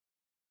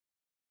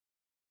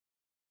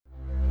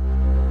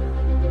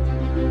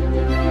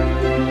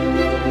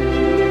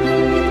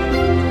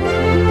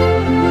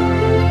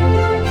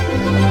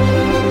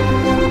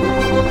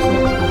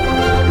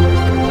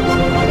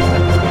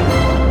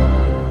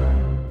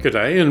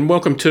G'day and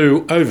welcome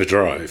to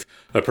Overdrive,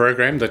 a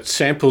program that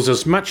samples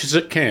as much as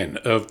it can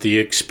of the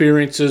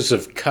experiences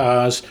of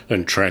cars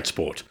and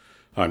transport.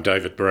 I'm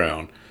David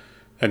Brown,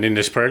 and in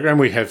this program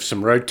we have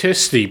some road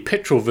tests. The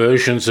petrol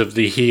versions of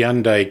the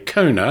Hyundai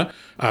Kona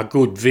are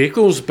good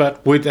vehicles,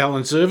 but with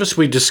Alan Zervis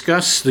we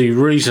discuss the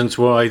reasons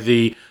why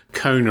the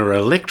Kona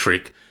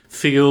Electric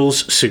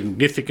feels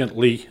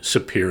significantly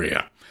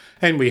superior.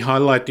 And we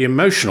highlight the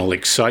emotional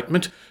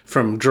excitement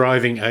from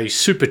driving a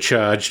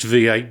supercharged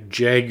V8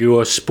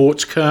 Jaguar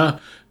sports car,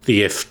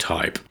 the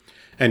F-Type.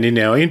 And in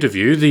our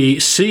interview,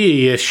 the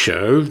CES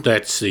show,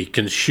 that's the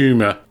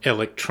Consumer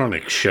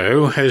Electronics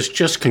Show, has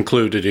just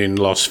concluded in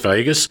Las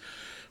Vegas.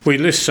 We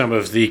list some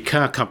of the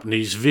car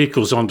companies'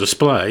 vehicles on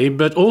display,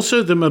 but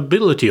also the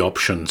mobility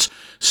options,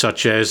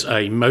 such as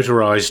a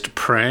motorised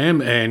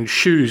pram and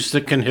shoes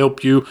that can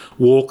help you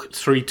walk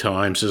 3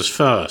 times as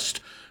fast.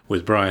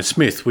 With Brian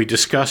Smith, we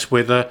discuss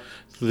whether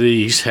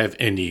these have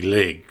any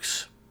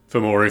legs.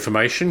 For more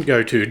information,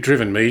 go to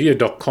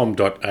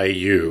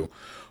drivenmedia.com.au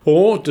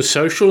or the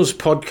socials,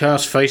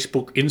 podcast,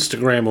 Facebook,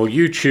 Instagram or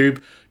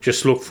YouTube.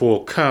 Just look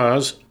for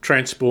Cars,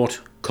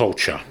 Transport,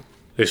 Culture.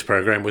 This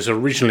program was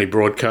originally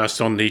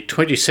broadcast on the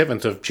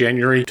 27th of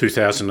January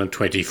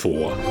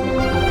 2024.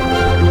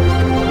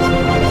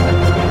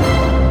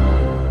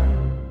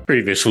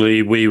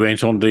 Previously, we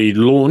went on the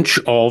launch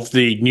of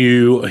the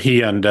new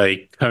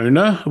Hyundai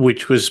Kona,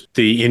 which was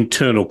the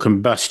internal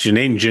combustion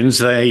engines.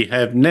 They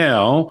have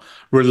now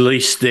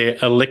released their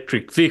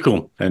electric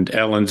vehicle, and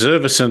Alan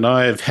Zervis and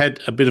I have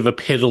had a bit of a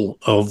pedal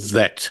of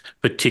that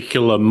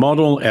particular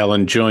model.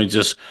 Alan joins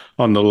us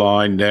on the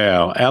line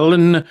now.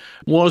 Alan,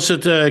 was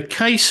it a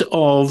case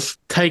of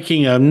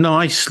taking a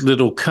nice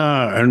little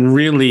car and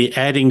really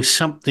adding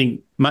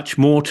something much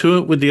more to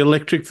it with the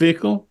electric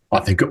vehicle? I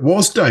think it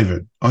was,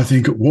 David. I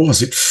think it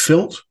was. It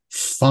felt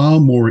far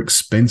more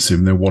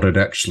expensive than what it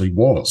actually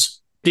was.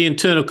 The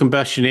internal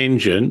combustion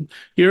engine,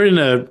 you're in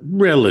a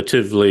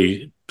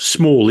relatively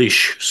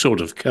smallish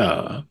sort of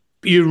car.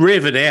 You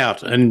rev it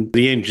out and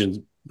the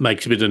engine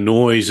makes a bit of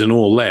noise and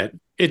all that.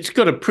 It's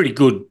got a pretty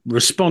good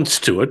response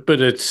to it,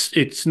 but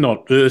it's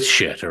not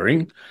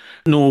earth-shattering,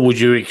 nor would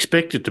you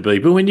expect it to be.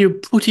 But when you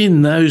put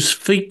in those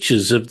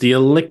features of the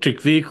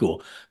electric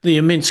vehicle, the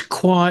immense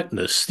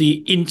quietness,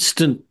 the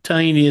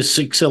instantaneous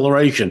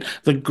acceleration,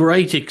 the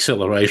great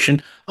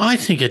acceleration, I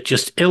think it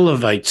just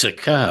elevates a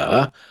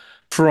car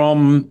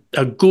from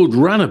a good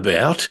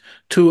runabout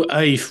to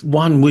a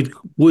one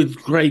with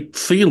great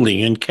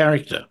feeling and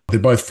character. They're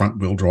both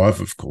front-wheel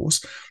drive, of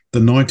course. The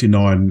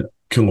 99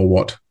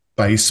 kilowatt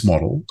base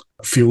model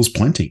feels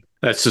plenty.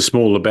 That's the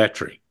smaller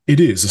battery. It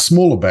is a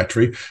smaller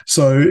battery,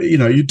 so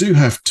you do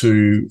have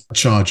to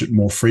charge it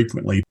more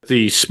frequently.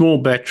 The small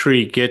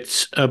battery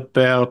gets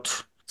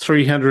about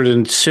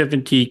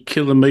 370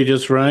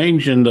 kilometres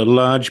range, and the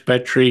large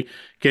battery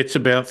gets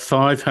about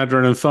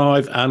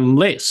 505,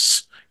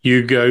 unless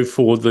you go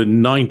for the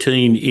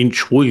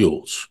 19-inch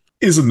wheels.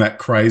 Isn't that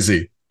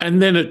crazy? And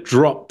then it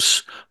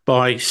drops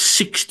by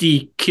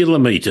 60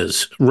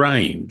 kilometres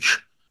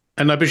range.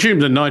 And I presume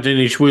the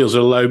 19-inch wheels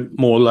are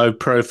more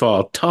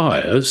low-profile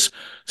tyres,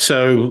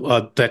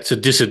 so that's a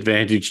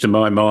disadvantage to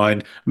my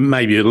mind.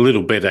 Maybe a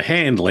little better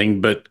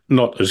handling, but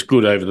not as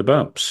good over the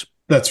bumps.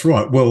 That's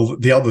right. Well,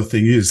 the other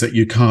thing is that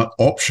you can't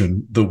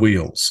option the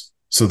wheels.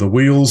 So the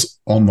wheels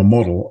on the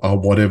model are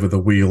whatever the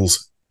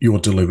wheels you're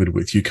delivered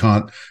with. You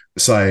can't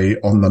say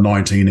on the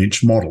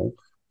 19-inch model,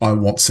 I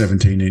want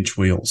 17-inch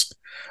wheels.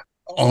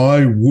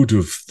 I would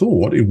have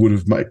thought it would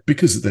have made,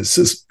 because there's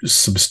a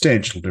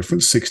substantial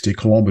difference. 60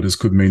 kilometres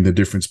could mean the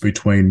difference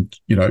between,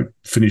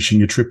 finishing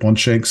your trip on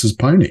Shanks's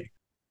pony.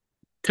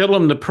 Tell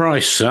them the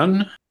price,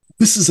 son.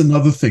 This is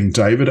another thing,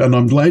 David, and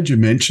I'm glad you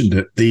mentioned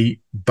it. The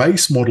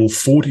base model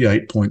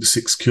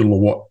 48.6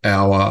 kilowatt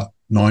hour,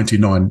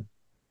 99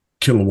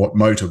 kilowatt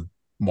motor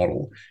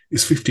model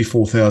is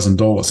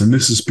 $54,000, and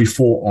this is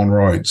before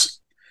on-roads.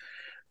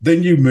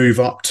 Then you move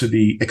up to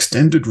the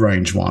extended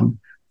range one,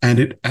 and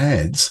it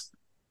adds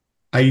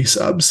a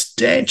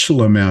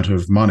substantial amount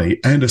of money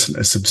and a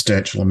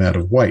substantial amount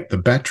of weight. The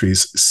battery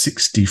is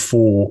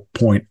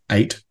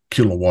 64.8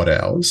 kilowatt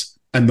hours,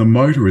 and the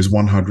motor is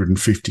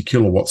 150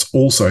 kilowatts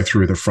also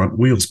through the front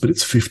wheels, but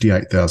it's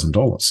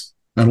 $58,000.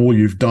 And all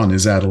you've done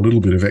is add a little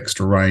bit of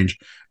extra range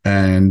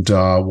and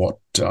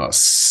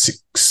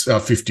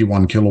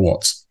 51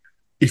 kilowatts.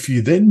 If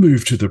you then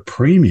move to the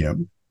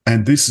premium,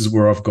 and this is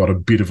where I've got a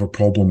bit of a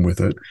problem with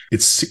it,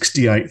 it's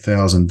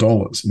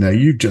 $68,000. Now,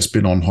 you've just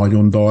been on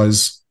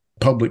Hyundai's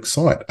public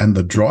site, and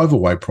the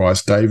drive-away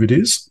price, David,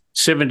 is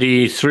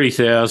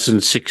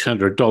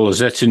 $73,600.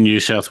 That's in New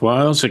South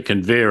Wales. It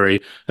can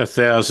vary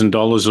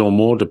 $1,000 or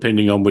more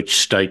depending on which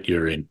state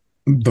you're in.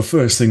 The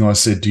first thing I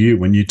said to you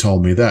when you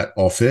told me that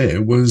off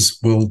air was,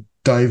 well,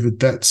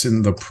 David, that's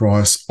in the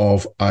price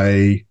of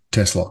a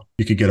Tesla.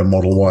 You could get a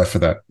Model Y for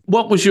that.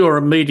 What was your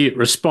immediate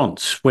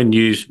response when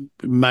you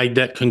made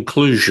that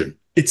conclusion?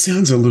 It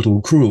sounds a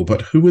little cruel,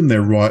 but who in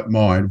their right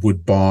mind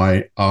would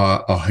buy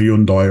a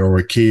Hyundai or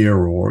a Kia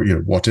or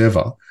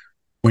whatever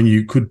when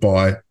you could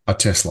buy a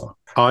Tesla?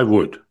 I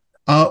would.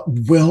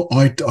 Well,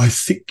 I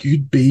think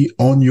you'd be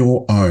on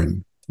your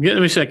own. Yeah,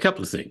 let me say a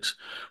couple of things.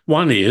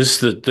 One is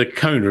that the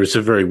Kona is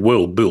a very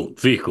well-built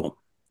vehicle.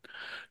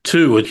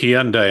 Two, at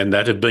Hyundai and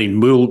that have been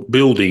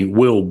building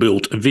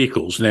well-built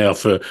vehicles now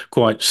for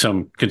quite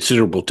some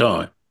considerable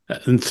time.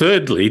 And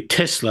thirdly,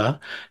 Tesla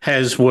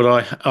has what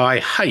I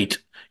hate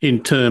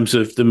in terms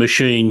of the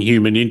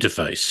machine-human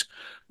interface,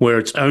 where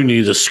it's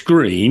only the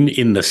screen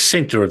in the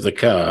centre of the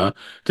car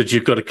that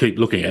you've got to keep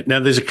looking at. Now,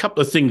 there's a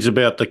couple of things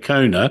about the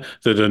Kona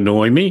that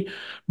annoy me,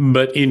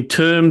 but in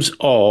terms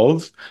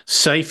of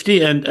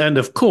safety and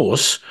of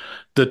course,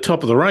 the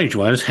top of the range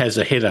one has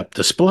a head-up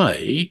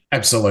display.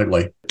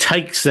 Absolutely.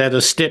 Takes that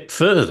a step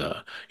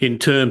further in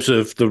terms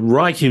of the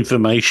right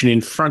information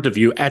in front of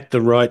you at the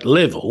right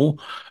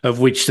level, of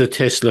which the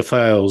Tesla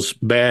fails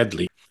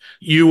badly.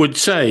 You would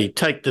say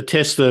take the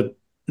Tesla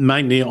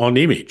mainly on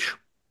image.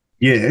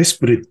 Yes,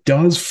 but it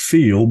does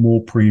feel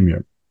more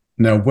premium.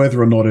 Now,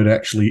 whether or not it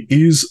actually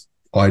is,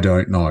 I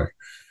don't know.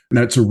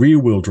 Now, it's a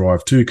rear-wheel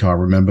drive too car.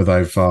 Remember,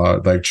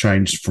 they've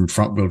changed from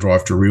front-wheel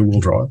drive to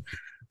rear-wheel drive.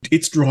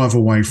 Its drive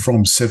away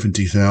from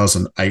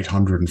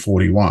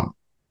 70,841,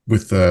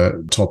 with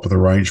the top of the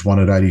range one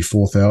at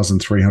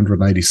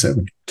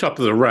 84,387. Top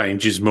of the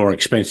range is more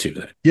expensive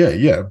then.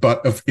 Yeah,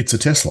 but it's a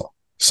Tesla.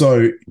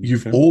 So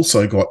you've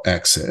also got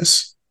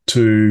access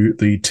to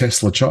the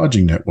Tesla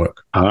charging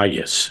network. Ah,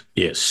 yes.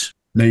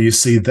 Now, you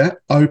see, that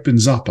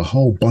opens up a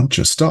whole bunch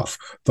of stuff.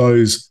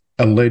 Those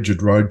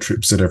alleged road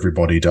trips that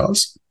everybody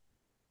does,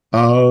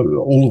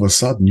 all of a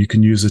sudden you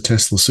can use a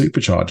Tesla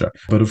supercharger.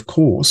 But of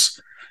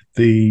course,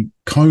 the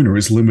Kona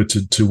is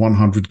limited to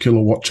 100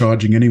 kilowatt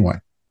charging anyway.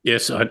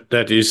 Yes,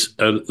 that is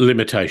a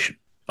limitation.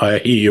 I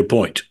hear your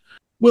point.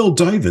 Well,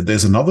 David,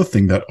 there's another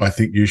thing that I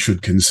think you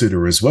should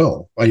consider as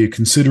well. Are you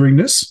considering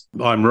this?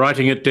 I'm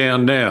writing it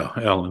down now,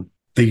 Alan.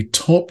 The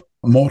top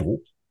model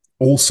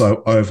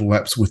also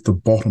overlaps with the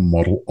bottom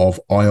model of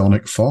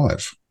Ioniq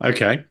 5.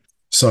 Okay.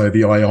 So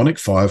the Ioniq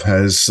 5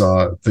 has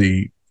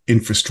the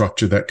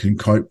infrastructure that can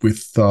cope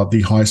with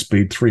the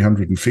high-speed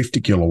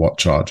 350 kilowatt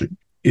charging,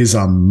 is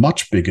a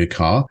much bigger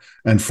car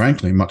and,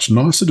 frankly, much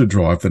nicer to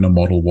drive than a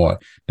Model Y.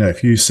 Now,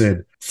 if you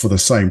said for the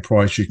same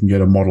price you can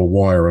get a Model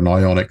Y or an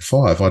Ioniq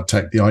 5, I'd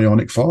take the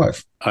Ioniq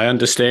 5. I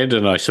understand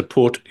and I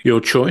support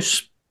your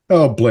choice.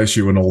 Oh, bless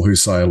you and all who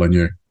sail in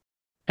you.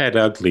 Had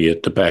ugly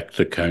at the back,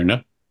 the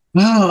Kona.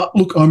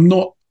 Look, I'm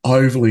not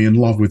overly in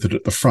love with it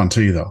at the front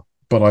either,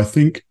 but I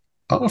think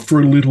after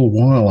a little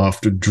while,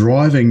 after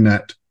driving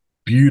that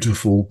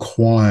beautiful,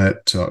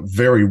 quiet,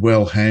 very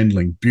well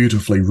handling,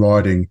 beautifully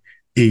riding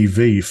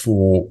EV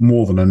for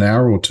more than an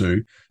hour or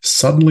two,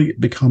 suddenly it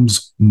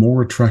becomes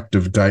more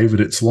attractive, David.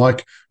 It's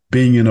like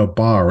being in a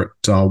bar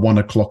at 1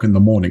 o'clock in the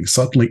morning.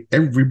 Suddenly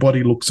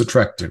everybody looks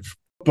attractive.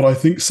 But I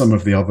think some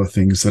of the other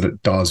things that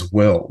it does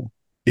well,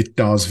 it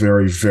does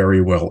very,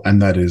 very well.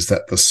 And that is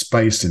that the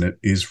space in it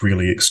is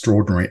really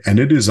extraordinary. And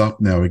it is up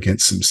now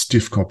against some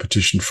stiff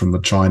competition from the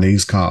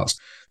Chinese cars.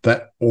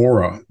 That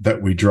Aura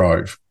that we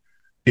drove,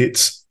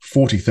 it's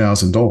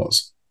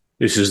 $40,000.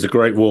 This is the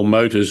Great Wall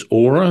Motors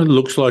Aura.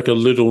 Looks like a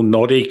little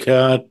noddy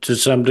car to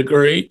some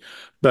degree,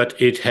 but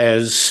it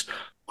has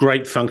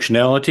great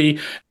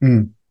functionality.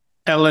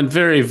 Alan,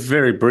 very,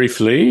 very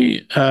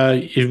briefly,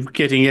 you're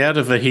getting out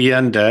of a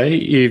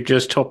Hyundai. You've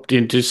just hopped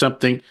into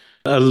something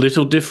a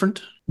little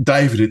different.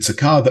 David, it's a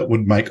car that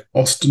would make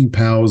Austin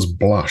Powers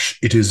blush.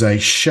 It is a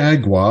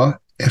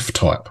Jaguar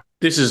F-Type.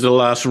 This is the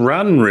last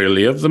run,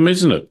 really, of them,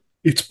 isn't it?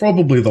 It's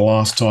probably the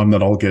last time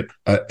that I'll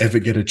ever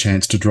get a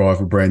chance to drive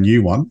a brand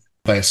new one.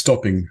 They are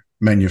stopping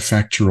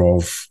manufacture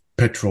of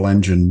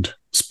petrol-engined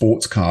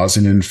sports cars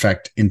and, in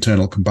fact,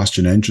 internal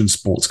combustion engine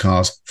sports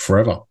cars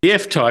forever. The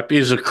F-Type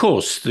is, of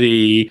course,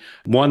 the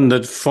one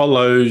that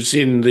follows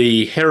in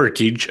the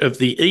heritage of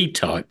the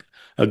E-Type,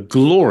 a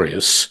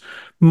glorious,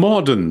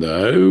 modern,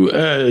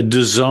 though,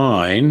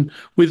 design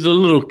with the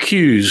little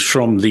cues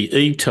from the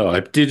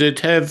E-Type. Did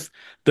it have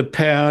the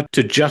power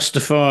to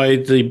justify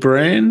the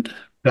brand?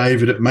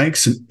 David, it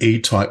makes an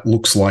E-Type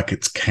looks like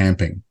it's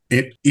camping.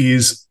 It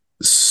is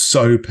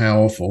so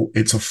powerful.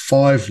 It's a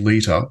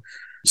 5-litre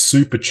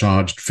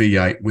supercharged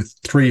V8 with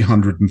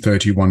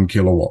 331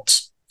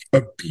 kilowatts.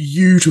 A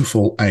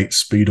beautiful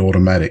 8-speed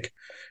automatic.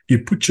 You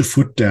put your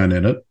foot down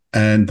in it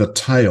and the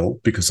tail,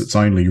 because it's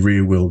only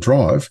rear-wheel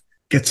drive,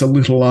 gets a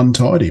little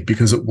untidy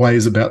because it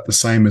weighs about the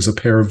same as a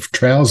pair of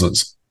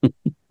trousers.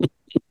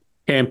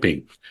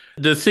 Camping.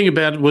 The thing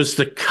about it was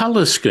the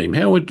colour scheme.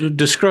 How would you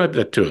describe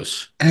that to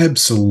us?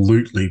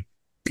 Absolutely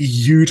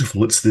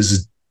beautiful. It's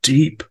this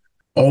deep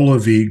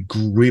olivey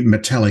green,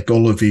 metallic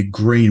olivey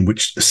green,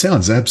 which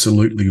sounds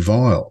absolutely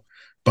vile,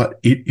 but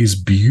it is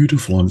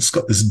beautiful. And it's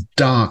got this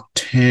dark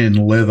tan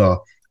leather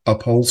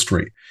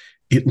upholstery.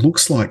 It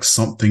looks like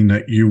something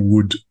that you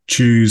would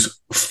choose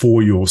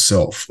for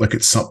yourself. Like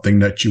it's something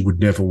that you would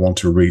never want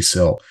to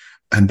resell.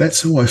 And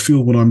that's how I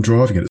feel when I'm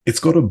driving it. It's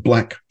got a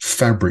black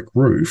fabric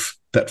roof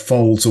that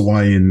folds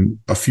away in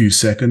a few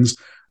seconds,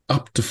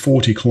 up to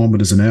 40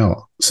 kilometres an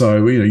hour.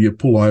 So, you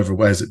pull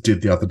over as it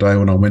did the other day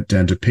when I went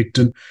down to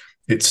Picton.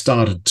 it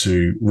started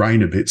to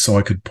rain a bit, so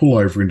I could pull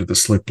over into the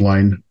slip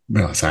lane.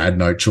 Well, so I had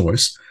no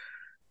choice.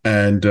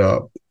 And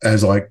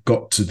as I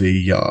got to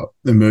the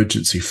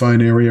emergency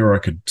phone area, I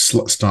could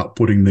start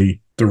putting the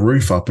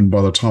roof up. And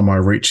by the time I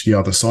reached the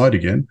other side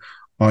again,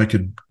 I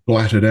could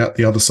blat it out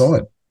the other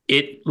side.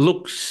 It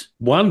looks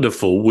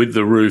wonderful with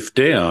the roof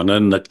down,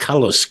 and the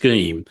colour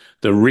scheme,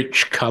 the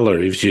rich colour,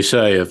 as you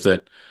say, of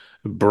that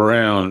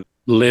brown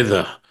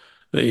leather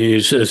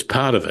is as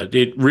part of it.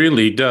 It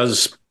really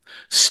does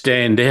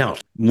stand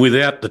out.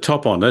 Without the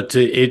top on it,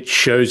 it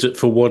shows it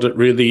for what it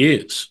really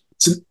is.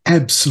 It's an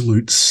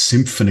absolute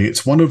symphony.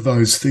 It's one of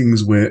those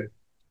things where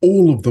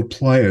all of the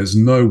players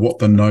know what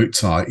the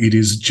notes are. It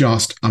is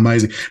just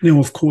amazing. Now,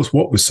 of course,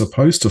 what was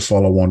supposed to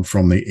follow on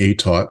from the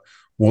E-Type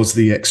was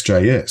the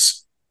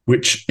XJS,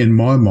 which in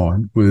my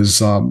mind was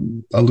a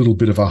little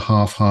bit of a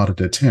half-hearted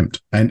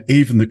attempt. And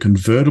even the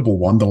convertible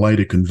one, the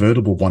later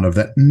convertible one of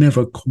that,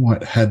 never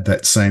quite had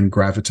that same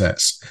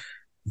gravitas.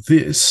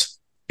 This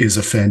is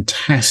a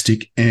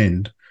fantastic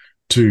end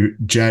to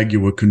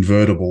Jaguar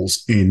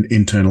convertibles in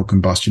internal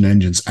combustion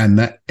engines, and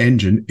that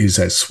engine is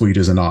as sweet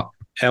as a nut.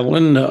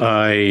 Alan,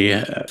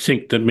 I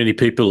think that many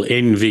people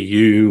envy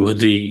you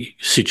the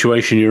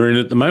situation you're in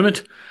at the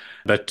moment,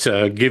 but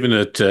given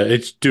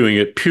it's doing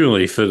it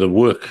purely for the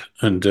work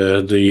and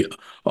the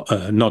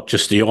not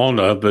just the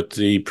honour, but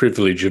the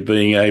privilege of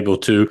being able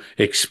to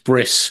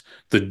express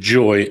the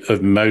joy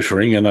of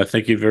motoring, and I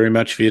thank you very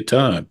much for your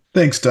time.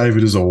 Thanks,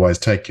 David, as always.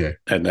 Take care.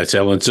 And that's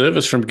Alan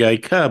Service from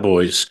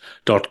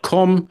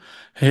gaycarboys.com,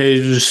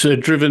 who's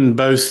driven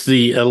both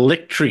the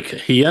electric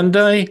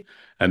Hyundai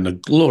and the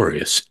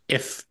glorious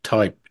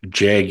F-Type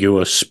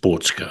Jaguar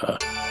sports car.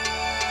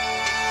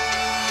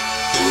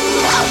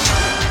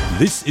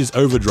 This is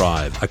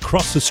Overdrive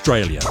across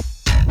Australia.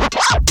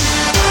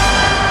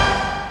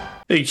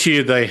 Each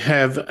year they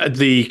have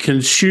the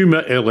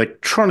Consumer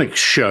Electronics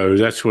Show.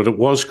 That's what it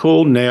was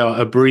called, now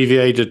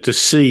abbreviated to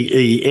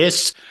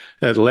CES.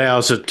 That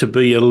allows it to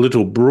be a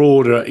little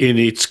broader in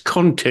its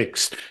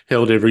context,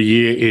 held every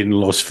year in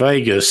Las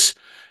Vegas.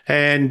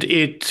 And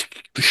it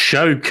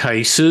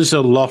showcases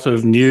a lot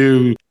of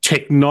new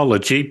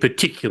technology,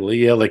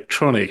 particularly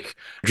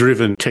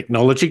electronic-driven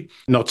technology,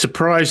 not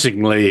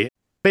surprisingly.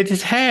 But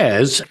it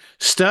has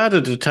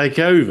started to take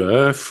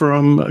over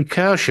from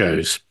car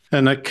shows.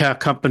 And that car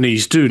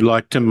companies do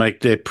like to make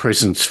their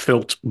presence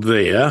felt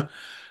there.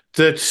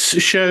 That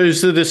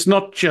shows that it's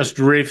not just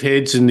rev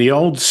heads in the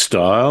old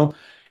style.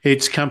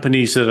 It's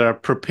companies that are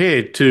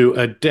prepared to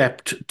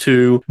adapt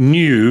to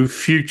new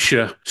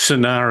future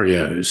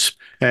scenarios.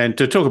 And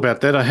to talk about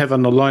that, I have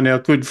on the line our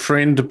good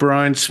friend,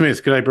 Brian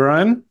Smith. G'day,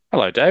 Brian.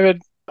 Hello,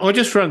 David. I'll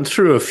just run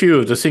through a few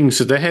of the things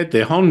that they had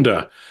there.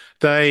 Honda.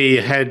 They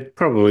had,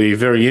 probably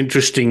very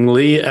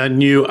interestingly, a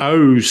new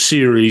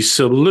O-Series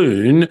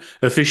saloon,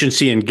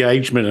 efficiency,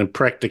 engagement and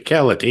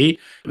practicality.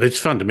 It's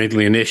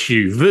fundamentally an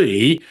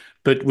SUV,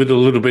 but with a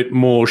little bit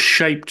more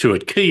shape to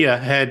it. Kia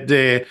had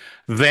their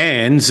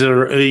vans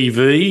or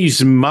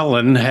EVs.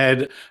 Mullen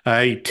had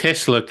a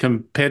Tesla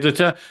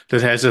competitor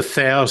that has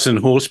 1,000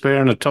 horsepower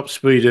and a top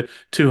speed of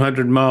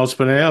 200 miles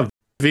per hour.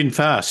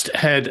 VinFast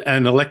had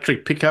an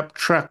electric pickup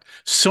truck.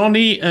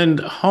 Sony and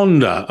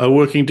Honda are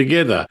working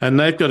together, and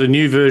they've got a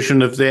new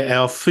version of their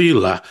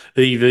Alfila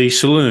EV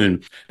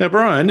saloon. Now,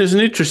 Brian, there's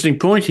an interesting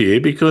point here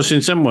because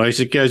in some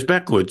ways it goes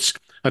backwards.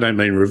 I don't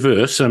mean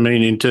reverse, I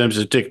mean in terms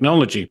of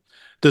technology.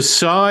 The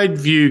side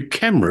view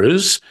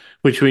cameras,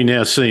 which we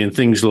now see in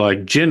things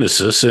like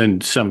Genesis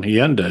and some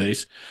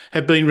Hyundais,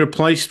 have been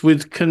replaced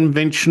with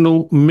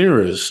conventional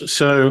mirrors.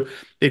 So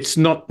it's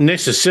not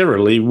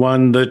necessarily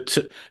one that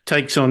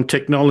takes on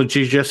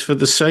technology just for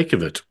the sake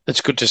of it. It's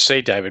good to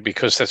see, David,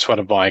 because that's one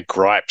of my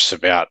gripes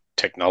about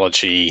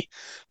technology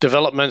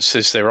developments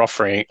is they're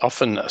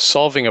often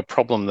solving a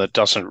problem that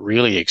doesn't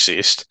really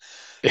exist.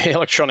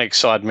 Electronic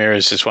side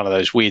mirrors is one of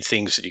those weird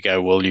things that you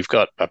go, well, you've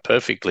got a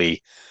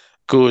perfectly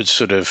good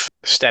sort of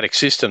static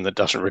system that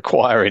doesn't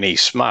require any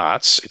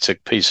smarts. It's a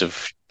piece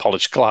of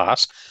polished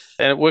glass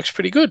and it works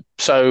pretty good.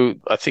 So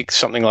I think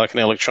something like an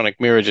electronic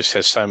mirror just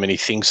has so many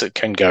things that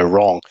can go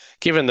wrong,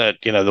 given that,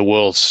 the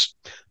world's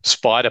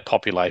spider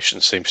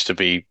population seems to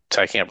be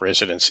taking up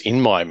residence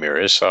in my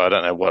mirrors. So I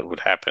don't know what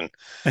would happen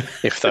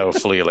if they were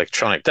fully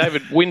electronic.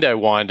 David, window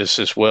winders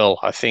as well.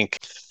 I think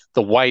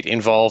the weight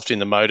involved in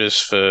the motors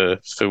for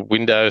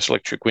windows,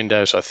 electric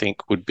windows, I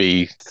think would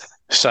be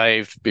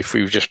saved if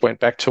we just went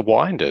back to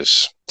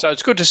winders. So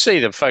it's good to see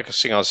them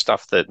focusing on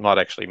stuff that might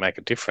actually make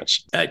a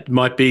difference. It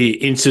might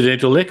be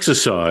incidental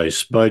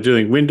exercise by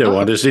doing window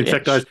winders. In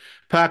fact, I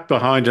parked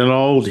behind an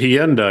old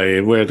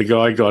Hyundai where the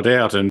guy got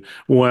out and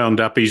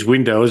wound up his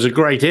window. It was a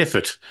great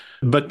effort.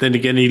 But then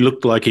again, he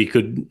looked like he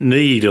could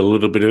need a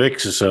little bit of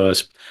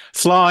exercise.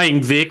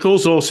 Flying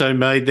vehicles also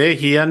made there.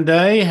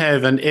 Hyundai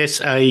have an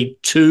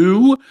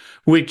SA2,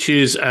 which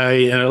is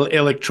an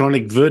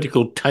electronic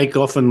vertical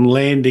takeoff and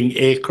landing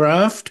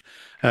aircraft.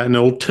 an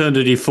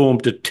alternative form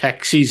to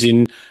taxis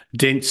in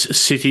dense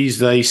cities,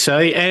 they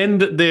say.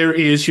 And there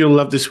is, you'll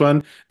love this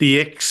one,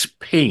 the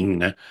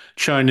XPeng,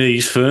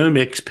 Chinese firm,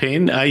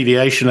 XPeng,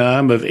 aviation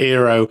arm of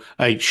Aero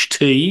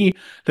HT.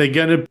 They're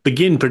going to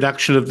begin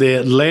production of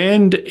their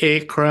land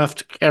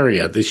aircraft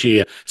carrier this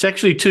year. It's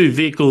actually two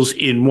vehicles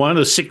in one,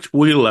 a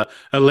six-wheeler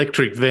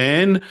electric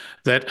van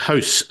that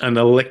hosts an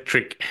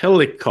electric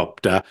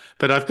helicopter.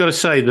 But I've got to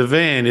say, the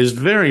van is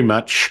very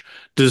much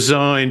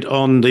designed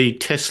on the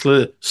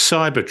Tesla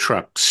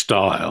Cybertruck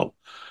style,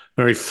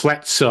 very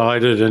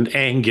flat-sided and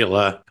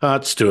angular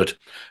parts to it.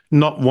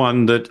 Not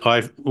one that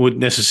I would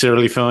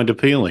necessarily find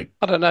appealing.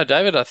 I don't know,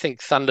 David. I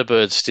think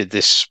Thunderbirds did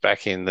this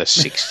back in the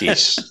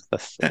 60s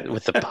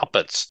with the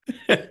puppets.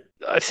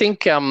 I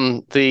think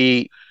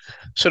the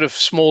sort of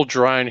small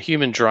drone,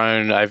 human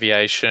drone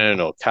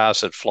aviation or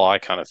cars that fly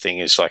kind of thing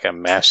is like a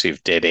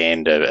massive dead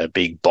end, a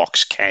big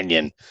box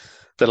canyon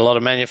that a lot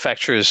of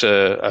manufacturers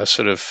are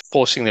sort of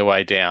forcing their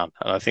way down.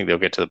 And I think they'll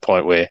get to the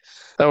point where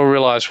they will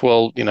realize,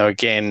 well,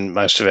 again,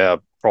 most of our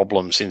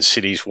problems in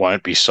cities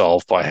won't be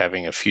solved by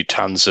having a few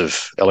tons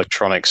of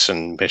electronics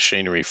and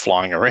machinery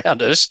flying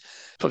around us,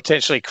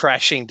 potentially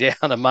crashing down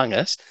among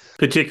us.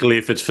 Particularly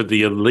if it's for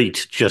the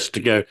elite just to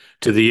go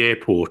to the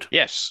airport.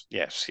 Yes.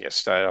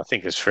 I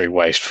think it's a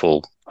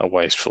wasteful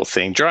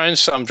thing.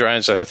 Some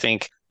drones, I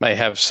think, may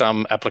have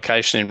some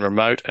application in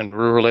remote and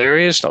rural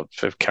areas, not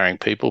for carrying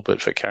people, but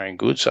for carrying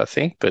goods, I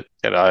think. But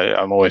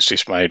I'm always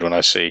dismayed when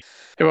I see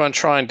everyone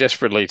trying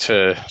desperately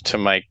to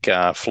make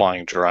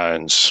flying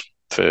drones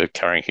for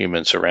carrying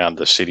humans around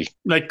the city.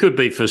 They could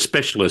be for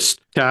specialist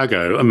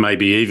cargo and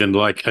maybe even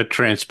like a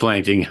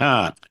transplanting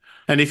heart.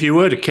 And if you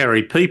were to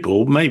carry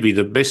people, maybe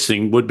the best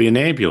thing would be an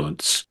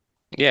ambulance.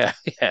 Yeah.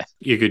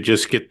 You could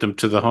just get them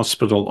to the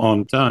hospital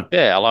on time.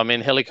 Yeah, well, I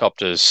mean,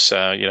 helicopters,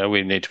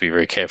 we need to be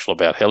very careful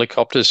about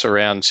helicopters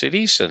around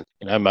cities. And,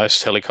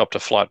 most helicopter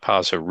flight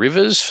paths are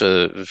rivers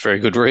for very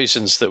good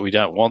reasons that we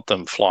don't want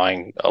them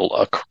flying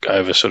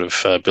over sort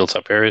of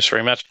built-up areas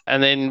very much.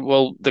 And then,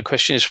 well, the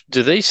question is,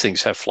 do these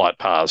things have flight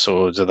paths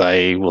or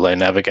will they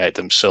navigate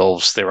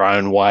themselves their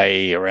own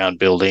way around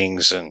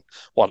buildings, and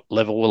what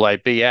level will they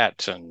be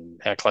at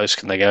and how close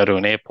can they go to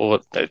an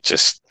airport? It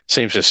just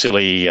seems a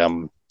silly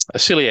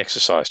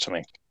exercise to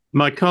me.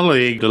 My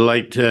colleague, the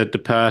late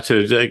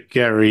departed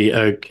Gary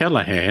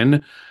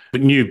O'Callaghan,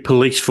 knew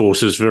police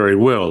forces very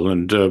well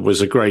and was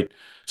a great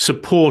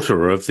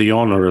supporter of the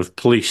honour of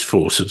police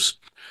forces.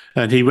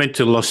 And he went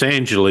to Los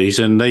Angeles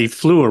and they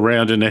flew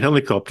around in a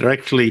helicopter,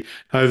 actually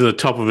over the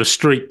top of a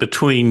street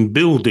between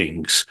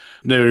buildings.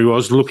 There he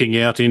was looking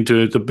out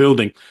into the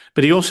building.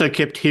 But he also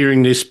kept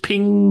hearing this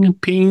ping,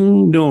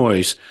 ping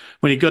noise.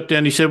 When he got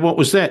down, he said, "What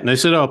was that?" And they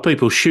said, "Oh,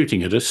 people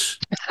shooting at us."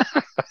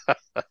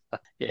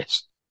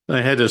 Yes.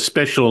 They had a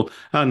special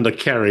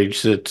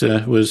undercarriage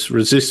that was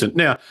resistant.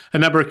 Now, a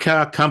number of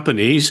car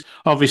companies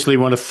obviously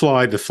want to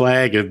fly the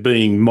flag of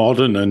being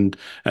modern and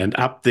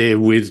up there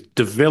with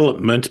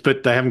development,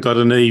 but they haven't got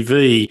an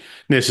EV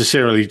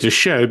necessarily to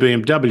show.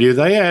 BMW,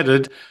 they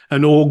added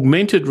an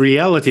augmented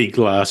reality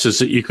glasses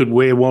that you could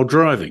wear while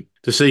driving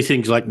to see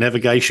things like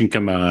navigation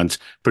commands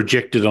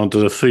projected onto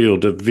the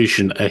field of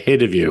vision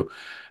ahead of you.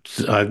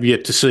 I've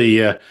yet to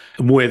see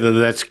whether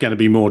that's going to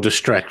be more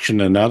distraction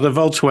than other.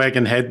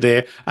 Volkswagen had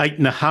their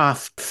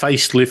 8.5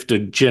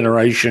 facelifted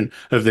generation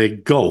of their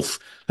Golf.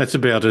 That's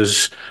about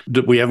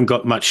that we haven't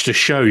got much to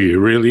show you,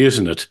 really,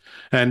 isn't it?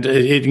 And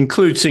it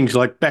includes things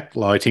like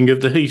backlighting of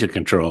the heater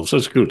controls.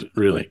 That's good,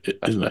 really,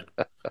 isn't it?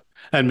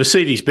 And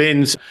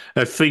Mercedes-Benz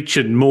have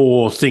featured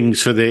more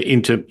things for their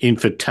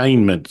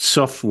infotainment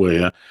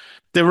software.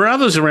 There were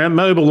others around,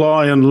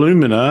 Mobileye and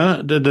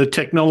Lumina, the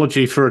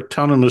technology for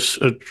autonomous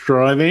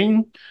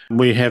driving.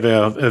 We have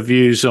our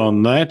views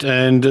on that.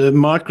 And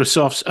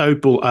Microsoft's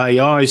Opal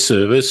AI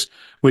service,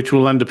 which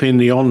will underpin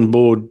the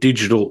onboard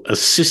digital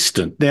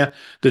assistant. Now,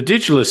 the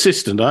digital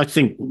assistant, I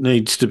think,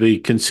 needs to be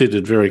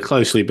considered very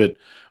closely, but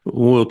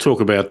we'll talk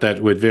about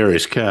that with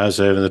various cars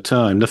over the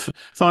time. The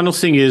final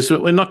thing is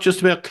that we're not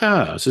just about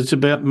cars, it's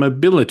about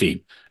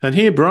mobility. And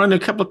here, Brian, a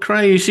couple of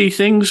crazy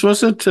things,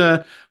 was it?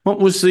 What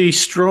was the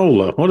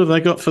stroller? What have they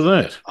got for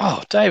that?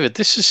 Oh, David,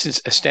 this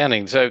is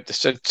astounding. So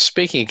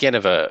speaking again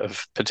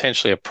of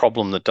potentially a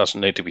problem that doesn't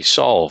need to be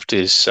solved,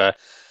 is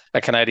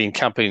a Canadian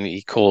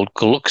company called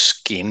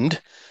Gluckskind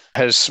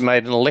has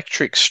made an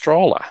electric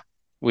stroller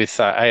with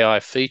AI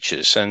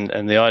features.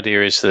 And the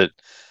idea is that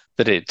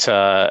it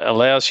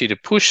allows you to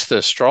push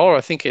the stroller.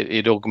 I think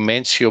it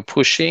augments your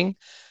pushing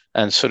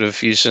and sort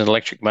of uses an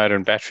electric motor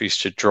and batteries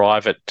to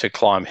drive it to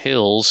climb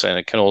hills, and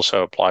it can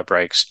also apply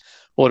brakes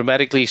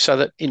automatically so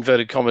that,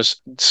 inverted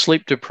commas,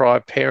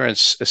 sleep-deprived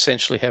parents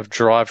essentially have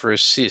driver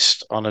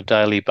assist on a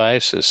daily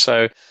basis.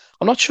 So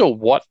I'm not sure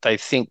what they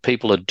think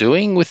people are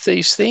doing with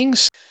these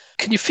things.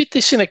 Can you fit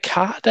this in a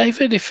car,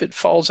 David, if it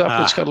folds up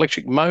and it's got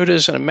electric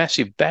motors and a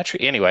massive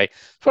battery? Anyway,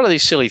 it's one of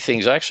these silly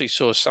things. I actually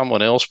saw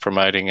someone else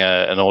promoting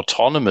an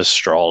autonomous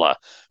stroller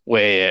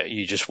where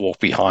you just walk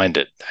behind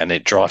it and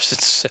it drives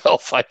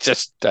itself.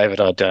 David,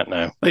 I don't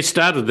know. They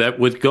started that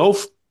with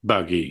golf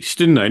buggies,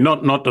 didn't they?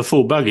 Not the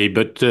full buggy,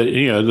 but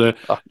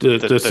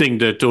the thing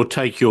that will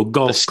take your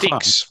golf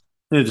club. Sticks.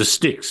 The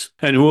sticks,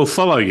 and it will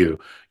follow you.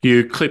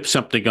 You clip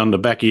something on the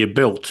back of your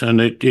belt,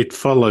 and it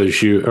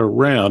follows you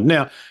around.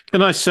 Now,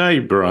 can I say,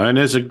 Brian,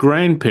 as a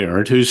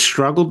grandparent who's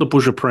struggled to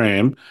push a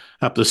pram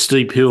up the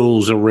steep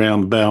hills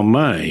around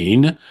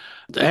Balmain,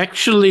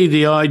 actually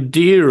the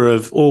idea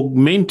of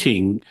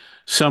augmenting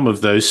some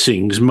of those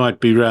things might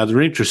be rather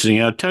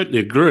interesting. I totally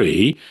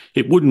agree.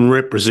 It wouldn't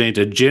represent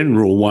a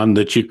general one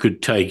that you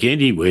could take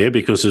anywhere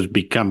because it'd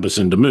be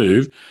cumbersome to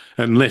move,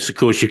 unless, of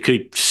course, you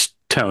keep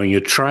towing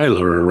a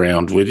trailer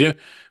around with you,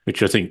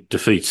 which I think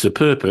defeats the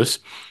purpose.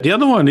 The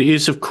other one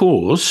is, of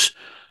course,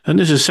 and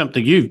this is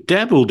something you've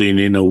dabbled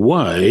in a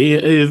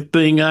way, of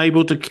being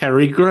able to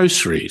carry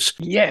groceries.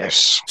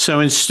 Yes. So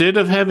instead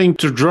of having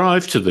to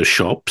drive to the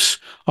shops,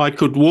 I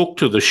could walk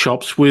to the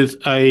shops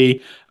with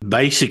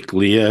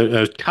basically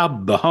a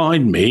tub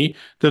behind me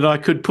that I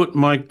could put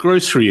my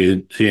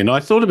grocery in. I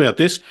thought about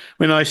this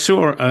when I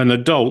saw an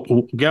adult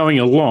going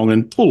along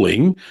and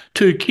pulling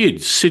two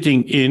kids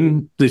sitting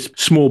in this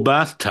small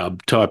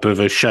bathtub type of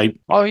a shape.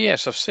 Oh,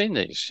 yes, I've seen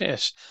these,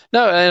 yes.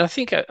 No, and I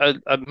think a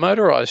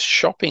motorised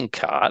shopping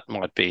cart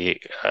might be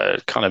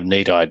a kind of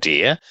neat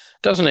idea.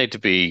 It doesn't need to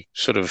be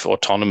sort of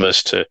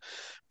autonomous to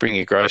bring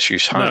your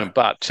groceries home,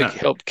 but to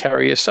help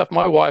carry your stuff.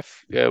 My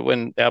wife,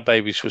 when our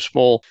babies were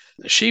small,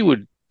 she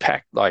would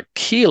pack like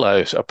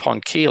kilos upon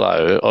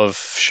kilo of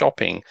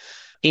shopping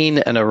in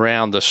and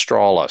around the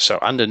stroller. So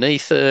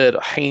underneath it,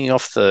 hanging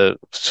off the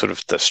sort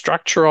of the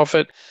structure of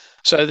it.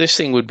 So this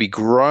thing would be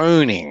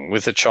groaning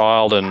with the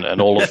child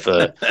and all of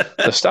the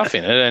stuff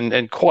in it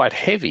and quite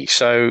heavy.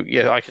 So,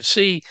 yeah, I could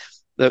see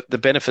the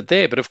benefit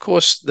there. But, of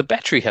course, the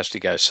battery has to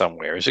go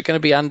somewhere. Is it going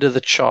to be under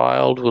the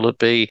child? Will it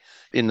be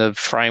in the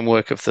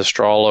framework of the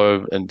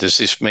stroller? And does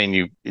this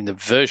mean in the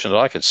version that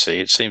I could see,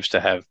 it seems to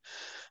have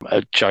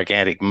a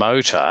gigantic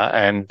motor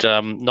and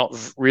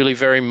not really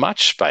very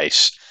much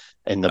space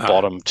in the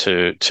bottom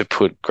to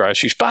put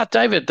groceries. But,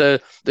 David,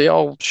 the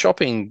old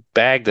shopping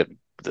bag that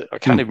I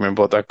can't even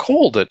remember what they're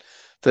called,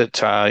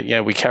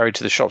 that we carried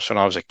to the shops when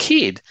I was a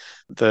kid,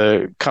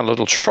 the kind of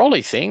little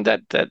trolley thing,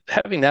 that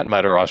having that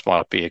motorised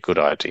might be a good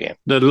idea.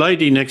 The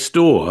lady next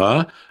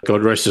door,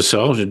 God rest her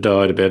soul, she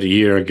died about a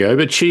year ago,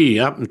 but she,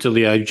 up until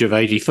the age of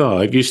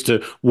 85, used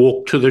to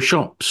walk to the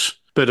shops.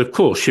 But of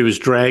course, she was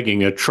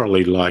dragging a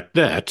trolley like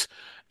that.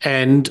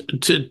 And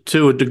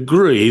to a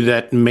degree,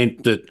 that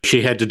meant that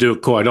she had to do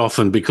it quite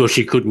often because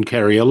she couldn't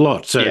carry a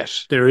lot. So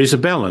yes, there is a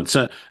balance.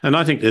 And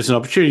I think there's an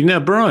opportunity.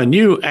 Now, Brian,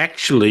 you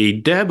actually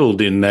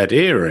dabbled in that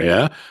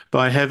area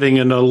by having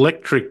an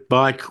electric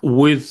bike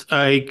with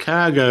a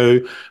cargo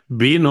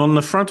bin on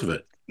the front of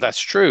it. That's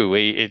true.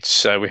 We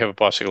have a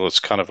bicycle that's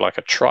kind of like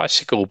a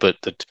tricycle,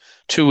 but the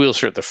two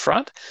wheels are at the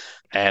front.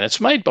 And it's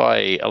made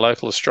by a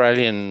local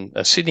Australian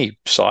Sydney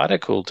cider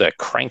called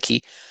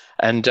Cranky.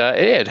 And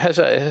it has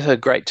a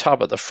great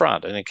tub at the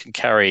front, and it can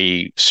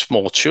carry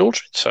small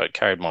children. So it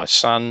carried my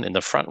son in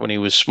the front when he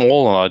was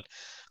small, and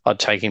I'd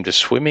take him to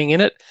swimming in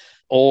it,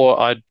 or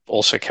I'd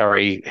also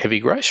carry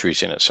heavy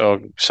groceries in it. So I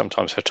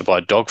sometimes have to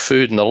buy dog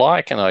food and the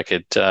like, and I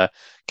could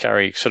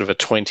carry sort of a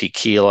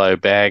 20-kilo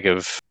bag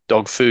of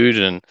dog food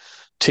and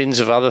tins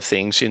of other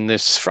things in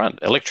this front.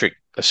 Electric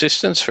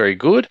assistance, very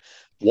good.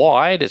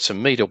 Wide, it's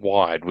 1 metre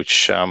wide,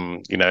 which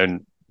a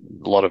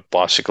lot of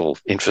bicycle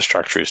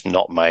infrastructure is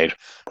not made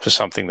for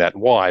something that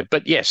wide.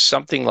 But yes,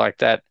 something like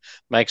that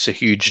makes a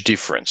huge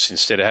difference.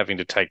 Instead of having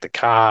to take the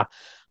car,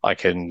 I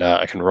can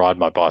ride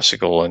my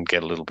bicycle and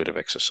get a little bit of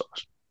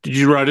exercise. Did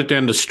you ride it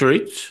down the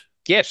streets?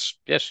 Yes.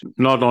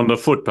 Not on the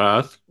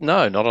footpath?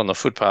 No, not on the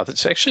footpath.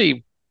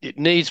 It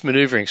needs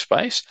manoeuvring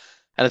space,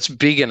 and it's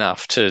big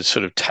enough to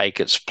sort of take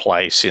its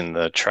place in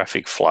the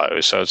traffic flow.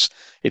 So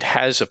it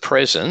has a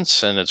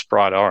presence, and it's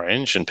bright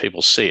orange, and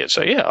people see it.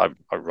 So, yeah,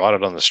 I ride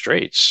it on the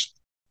streets.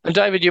 And,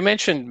 David, you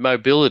mentioned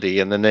mobility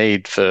and the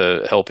need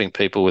for helping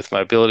people with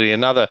mobility.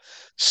 Another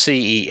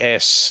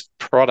CES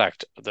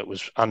product that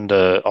was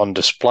on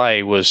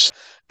display was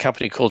a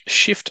company called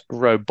Shift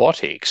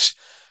Robotics,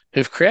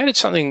 who've created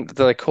something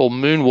that they call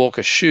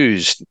Moonwalker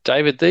shoes.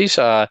 David, these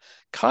are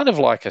kind of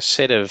like a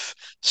set of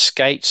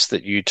skates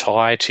that you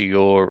tie to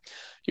your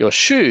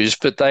shoes,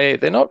 but they're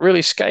not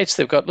really skates.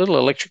 They've got little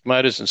electric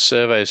motors and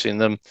servos in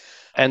them,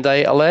 and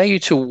they allow you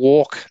to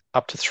walk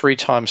up to 3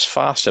 times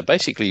faster,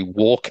 basically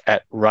walk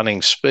at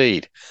running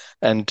speed.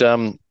 And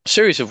a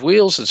series of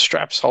wheels and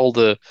straps hold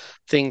the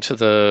thing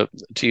to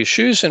your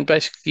shoes, and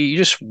basically you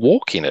just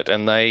walk in it,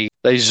 and they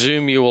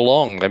zoom you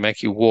along. They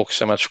make you walk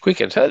so much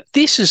quicker. So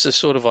this is the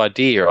sort of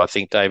idea, I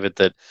think, David,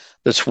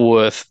 that's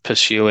worth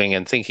pursuing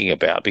and thinking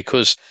about,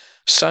 because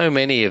so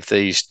many of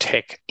these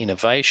tech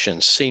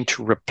innovations seem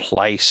to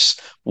replace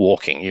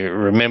walking. You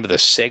remember the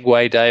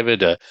Segway,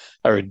 David, a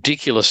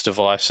ridiculous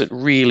device that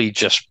really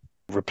just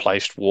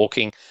replaced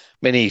walking.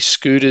 Many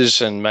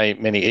scooters and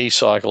many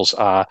e-cycles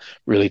are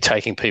really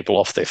taking people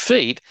off their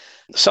feet.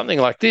 Something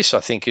like this, I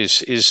think,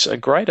 is a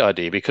great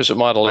idea, because it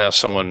might allow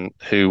someone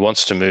who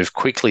wants to move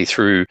quickly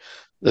through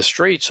the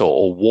streets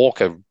or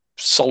walk a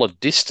solid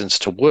distance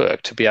to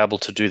work to be able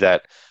to do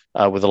that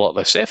with a lot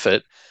less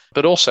effort.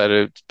 But also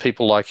to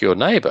people like your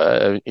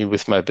neighbour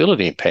with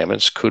mobility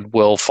impairments could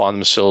well find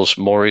themselves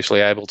more easily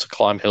able to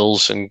climb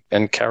hills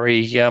and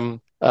carry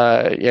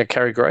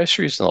carry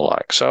groceries and the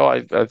like. So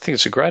I think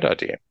it's a great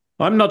idea.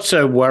 I'm not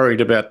so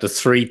worried about the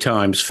 3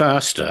 times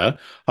faster.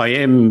 I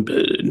am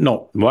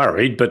not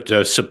worried, but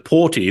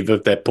supportive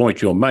of that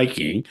point you're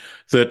making,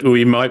 that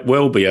we might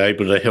well be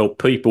able to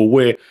help people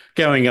where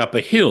going up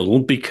a hill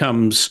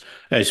becomes,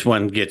 as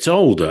one gets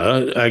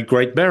older, a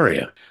great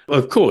barrier.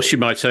 Of course, you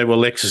might say,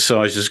 well,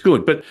 exercise is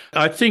good. But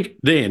I think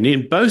then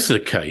in both the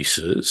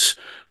cases,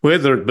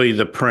 whether it be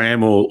the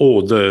pram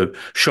or the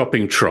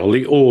shopping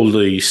trolley, all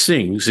these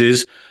things,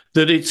 is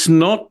that it's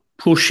not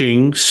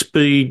pushing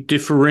speed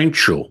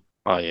differential.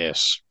 Oh,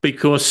 yes.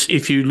 Because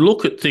if you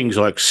look at things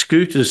like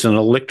scooters and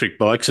electric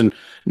bikes, and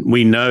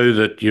we know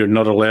that you're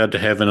not allowed to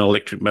have an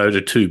electric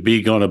motor too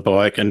big on a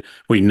bike, and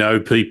we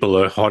know people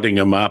are hotting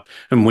them up,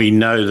 and we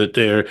know that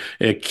their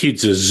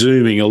kids are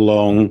zooming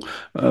along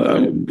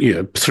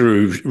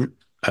through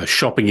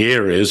shopping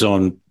areas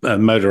on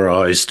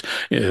motorised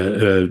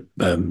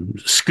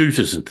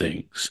scooters and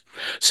things.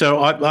 So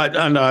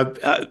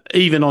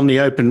even on the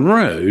open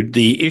road,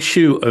 the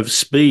issue of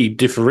speed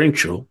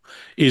differential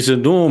is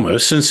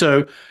enormous. And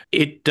so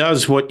it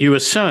does what you were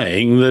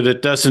saying, that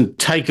it doesn't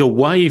take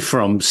away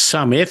from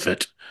some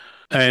effort,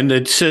 and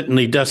it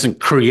certainly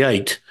doesn't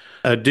create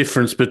a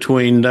difference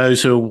between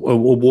those who are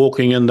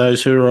walking and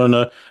those who are on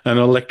an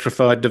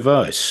electrified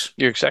device.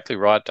 You're exactly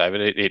right,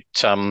 David.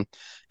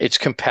 It's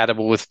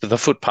compatible with the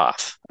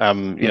footpath.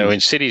 In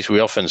cities,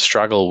 we often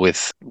struggle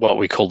with what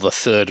we call the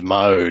third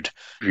mode.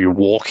 You're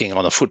walking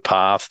on a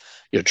footpath,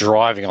 you're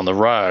driving on the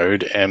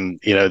road, and,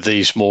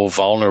 these more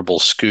vulnerable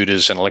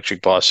scooters and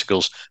electric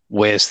bicycles,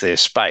 where's their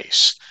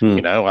space?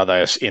 Are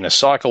they in a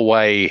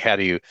cycleway? How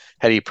do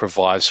you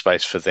provide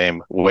space for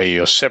them where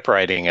you're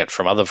separating it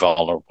from other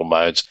vulnerable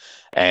modes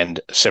and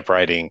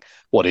separating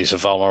what is a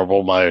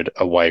vulnerable mode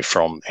away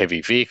from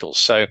heavy vehicles?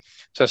 So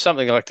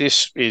something like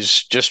this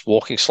is just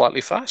walking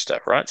slightly faster,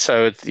 right?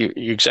 So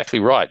you're exactly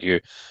right. You're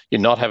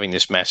not having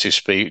this massive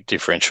speed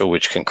differential,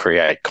 which can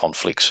create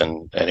conflicts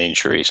and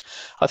injuries.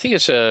 I think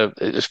it's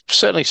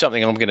certainly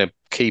something I'm going to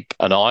keep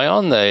an eye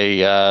on.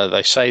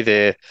 They say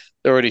they're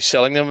already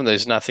selling them, and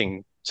there's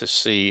nothing to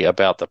see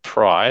about the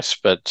price,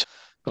 but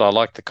I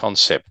like the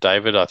concept,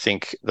 David. I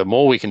think the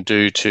more we can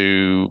do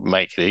to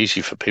make it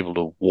easy for people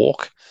to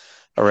walk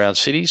around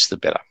cities, the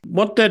better.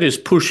 What that is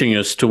pushing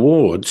us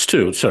towards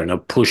too, sorry,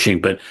 not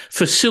pushing, but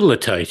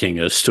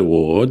facilitating us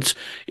towards,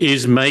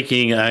 is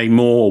making a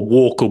more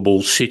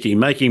walkable city,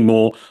 making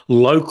more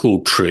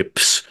local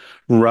trips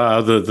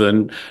rather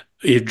than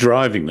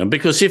driving them.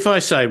 Because if I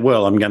say,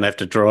 well, I'm going to have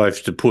to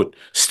drive to put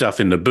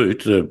stuff in the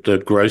boot,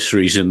 the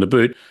groceries in the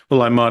boot,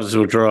 well, I might as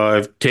well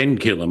drive 10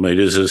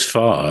 kilometres as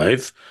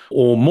 5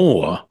 or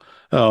more,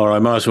 or I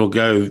might as well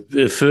go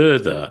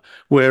further.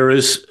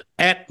 Whereas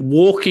at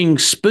walking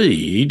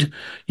speed,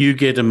 you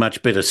get a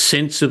much better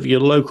sense of your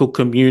local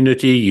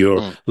community.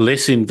 You're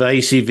less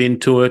invasive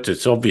into it.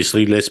 It's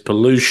obviously less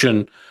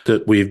pollution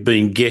that we've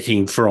been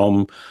getting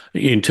from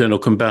internal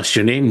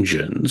combustion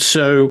engines.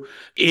 So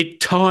it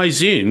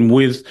ties in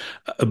with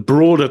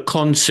broader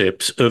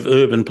concepts of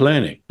urban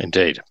planning.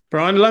 Indeed.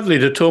 Brian, lovely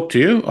to talk to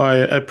you. I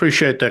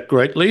appreciate that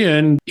greatly.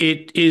 And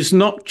it is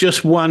not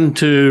just one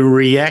to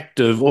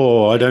reactive,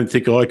 I don't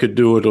think I could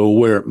do it, or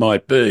where it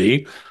might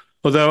be.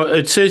 Although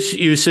it says,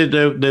 you said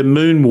they're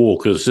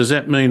moonwalkers. Does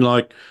that mean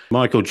like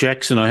Michael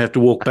Jackson, I have to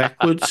walk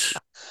backwards?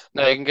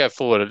 No, you can go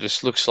forward. It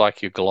just looks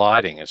like you're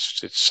gliding.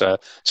 It's some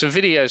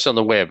videos on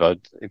the web.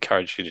 I'd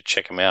encourage you to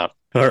check them out.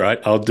 All right,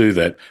 I'll do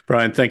that.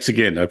 Brian, thanks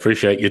again. I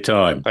appreciate your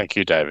time. Thank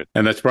you, David.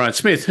 And that's Brian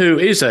Smith, who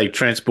is a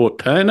transport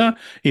planner,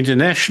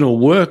 international,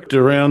 worked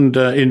around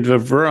in a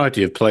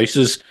variety of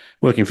places,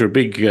 working for a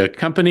big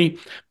company,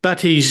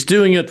 but he's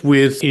doing it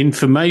with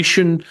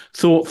information,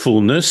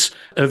 thoughtfulness,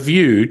 a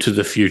view to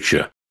the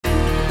future.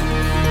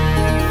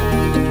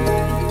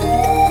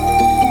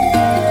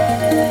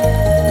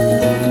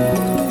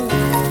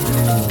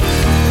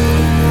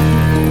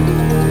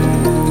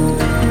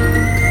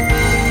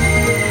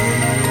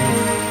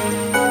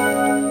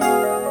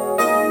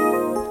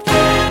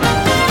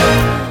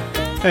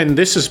 And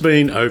this has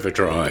been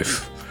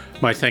Overdrive.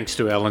 My thanks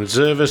to Alan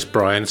Zervis,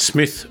 Brian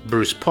Smith,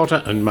 Bruce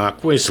Potter and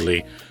Mark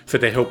Wesley for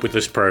their help with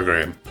this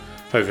program.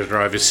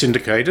 Overdrive is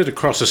syndicated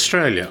across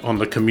Australia on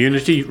the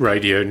Community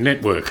Radio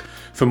Network.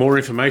 For more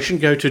information,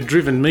 go to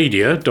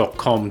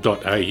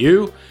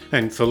drivenmedia.com.au,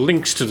 and for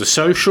links to the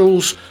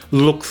socials,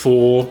 look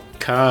for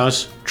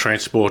Cars,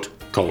 Transport,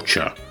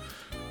 Culture.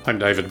 I'm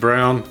David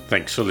Brown.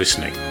 Thanks for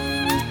listening.